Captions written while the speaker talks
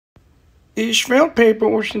Is felt paper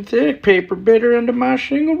or synthetic paper better under my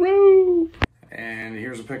shingle roof? And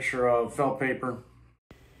here's a picture of felt paper.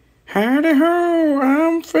 Howdy ho,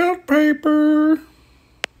 I'm felt paper.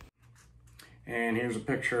 And here's a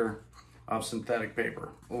picture of synthetic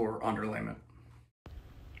paper or underlayment.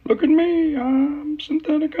 Look at me, I'm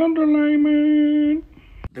synthetic underlayment.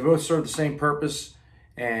 They both serve the same purpose,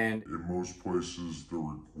 and in most places they're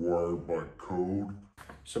required by code.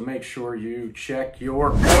 So make sure you check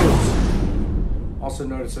your codes. Also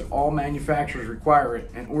notice that all manufacturers require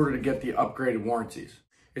it in order to get the upgraded warranties.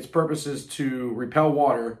 Its purpose is to repel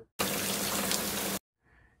water,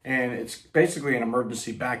 and it's basically an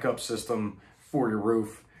emergency backup system for your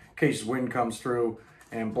roof. In case wind comes through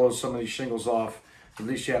and blows some of these shingles off, at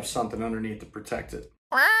least you have something underneath to protect it.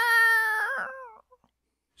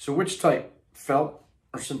 So which type, felt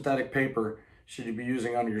or synthetic paper, should you be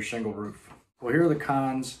using under your shingle roof? Well, here are the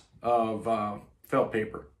cons of felt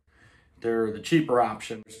paper. They're the cheaper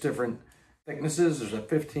option. There's different thicknesses. There's a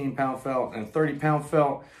 15-pound felt and a 30-pound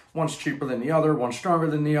felt. One's cheaper than the other, one's stronger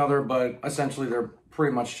than the other, but essentially they're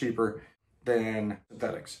pretty much cheaper than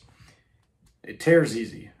synthetics. It tears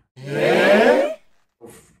easy. Yeah.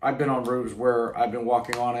 I've been on roofs where I've been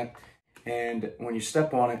walking on it, and when you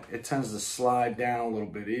step on it, it tends to slide down a little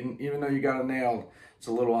bit. Even though you got it nailed, it's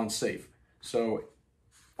a little unsafe. So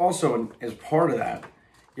also, as part of that,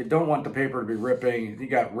 you don't want the paper to be ripping. You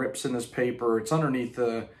got rips in this paper. It's underneath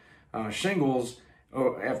the shingles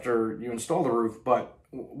after you install the roof. But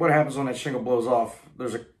what happens when that shingle blows off?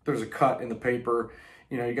 There's a cut in the paper.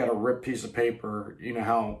 You know, you got a ripped piece of paper. You know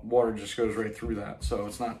how water just goes right through that. So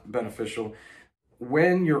it's not beneficial.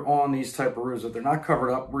 When you're on these type of roofs, if they're not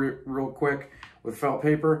covered up real quick with felt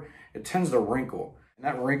paper, it tends to wrinkle. And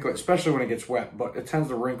that wrinkle, especially when it gets wet, but it tends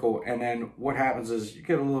to wrinkle. And then what happens is you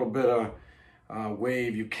get a little bit of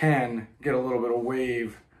wave. You can get a little bit of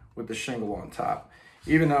wave with the shingle on top.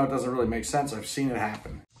 Even though it doesn't really make sense, I've seen it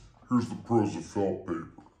happen. Here's the pros of felt paper.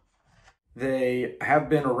 They have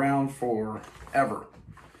been around forever.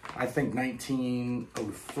 I think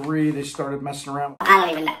 1903 they started messing around. I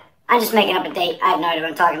don't even know. I'm just making up a date. I have no idea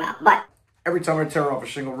what I'm talking about. But every time I tear off a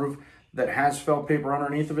shingle roof that has felt paper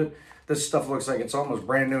underneath of it, this stuff looks like it's almost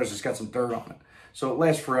brand new. It's just got some dirt on it. So it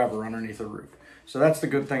lasts forever underneath the roof. So that's the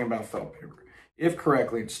good thing about felt paper. If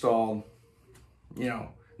correctly installed, you know,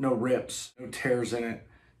 no rips, no tears in it.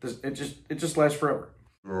 It just lasts forever.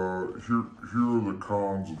 Here are the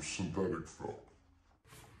cons of synthetic felt.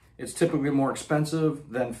 It's typically more expensive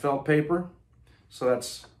than felt paper. So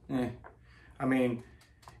that's, I mean,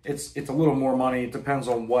 it's a little more money. It depends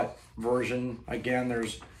on what version. Again,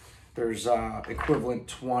 there's equivalent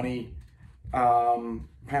 20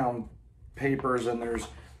 pound papers, and there's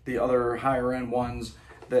the other higher end ones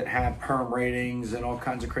that have perm ratings and all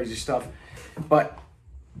kinds of crazy stuff, but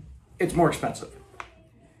it's more expensive.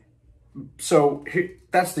 So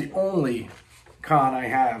that's the only con I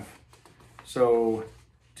have to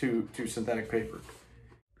synthetic paper.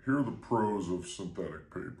 Here are the pros of synthetic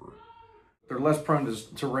paper. They're less prone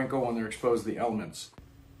to wrinkle when they're exposed to the elements.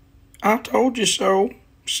 I told you so.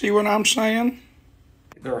 See what I'm saying?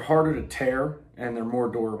 They're harder to tear and they're more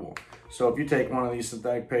durable. So if you take one of these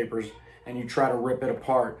synthetic papers and you try to rip it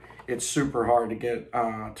apart, it's super hard to get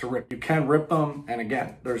to rip. You can rip them, and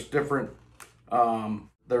again, there's different,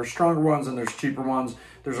 there's stronger ones and there's cheaper ones.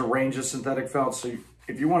 There's a range of synthetic felts. So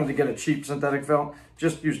if you wanted to get a cheap synthetic felt,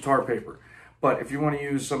 just use tar paper. But if you want to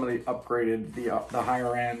use some of the upgraded, the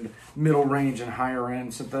higher end, middle range and higher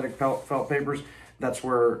end synthetic felt papers, that's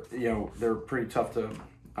where, you know, they're pretty tough to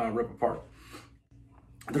rip apart.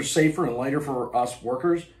 They're safer and lighter for us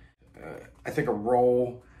workers. I think a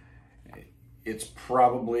roll, it's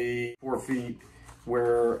probably 4 feet,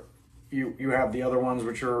 where you have the other ones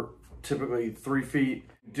which are typically 3 feet.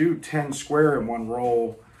 Do 10 square in one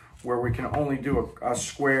roll, where we can only do a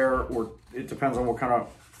square, or it depends on what kind of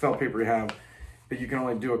felt paper you have, but you can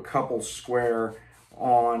only do a couple square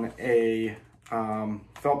on a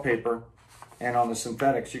felt paper, and on the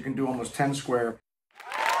synthetics you can do almost 10 square.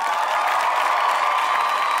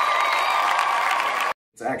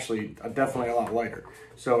 It's actually definitely a lot lighter,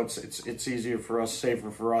 so it's easier for us,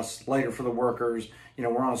 safer for us, lighter for the workers. You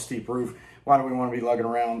know, we're on a steep roof. Why do we want to be lugging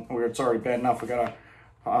around? It's already bad enough. We got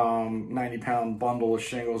a 90-pound bundle of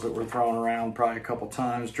shingles that we're throwing around probably a couple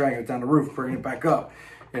times, dragging it down the roof, bringing it back up.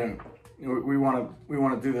 You know, we want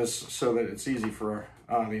to do this so that it's easy for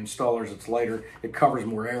the installers. It's lighter. It covers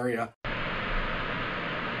more area.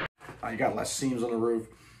 You got less seams on the roof.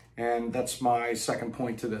 And that's my second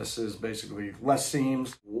point to this, is basically less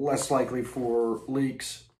seams, less likely for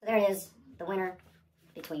leaks. there it is, the winner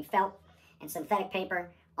between felt and synthetic paper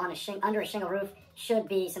on under a shingle roof should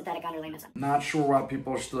be synthetic underlayments. Not sure why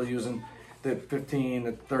people are still using the 15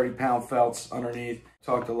 to 30 pound felts underneath.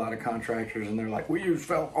 Talked to a lot of contractors and they're like, we use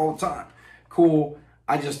felt all the time. Cool.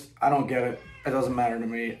 I don't get it. It doesn't matter to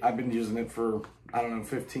me. I've been using it for, I don't know,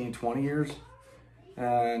 15, 20 years.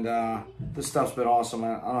 And this stuff's been awesome.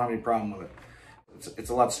 I don't have any problem with it. It's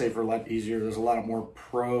a lot safer, a lot easier. There's a lot more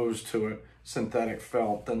pros to it, synthetic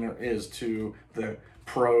felt, than there is to the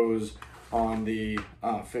pros on the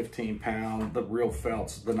 15 pound, the real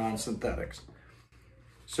felts, the non-synthetics.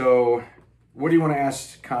 So what do you want to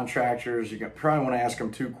ask contractors? You probably want to ask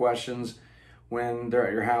them 2 questions when they're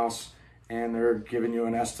at your house and they're giving you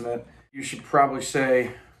an estimate. You should probably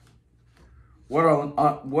say, what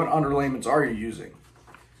underlayments are you using?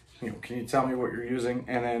 Can you tell me what you're using?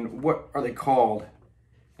 And then what are they called?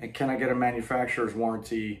 And can I get a manufacturer's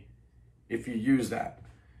warranty if you use that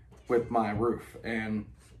with my roof? And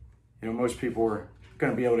most people are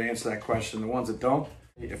going to be able to answer that question. The ones that don't,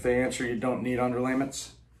 if they answer you don't need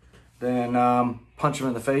underlayments, then punch them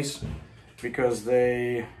in the face, because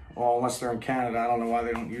unless they're in Canada, I don't know why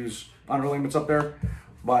they don't use underlayments up there.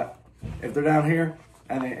 But if they're down here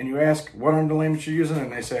and you ask what underlayments you're using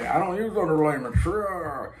and they say, I don't use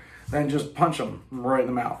underlayments, then just punch them right in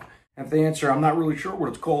the mouth. And if they answer, I'm not really sure what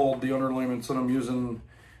it's called, the underlayments that I'm using.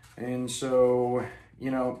 And so,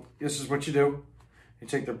 this is what you do. You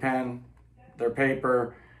take their pen, their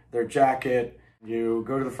paper, their jacket, you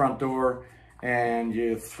go to the front door and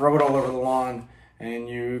you throw it all over the lawn and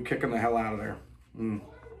you kick them the hell out of there.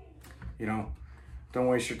 Don't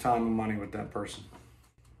waste your time and money with that person.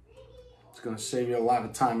 It's gonna save you a lot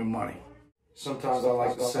of time and money. Sometimes I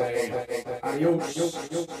like to say, adios,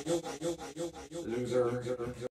 loser.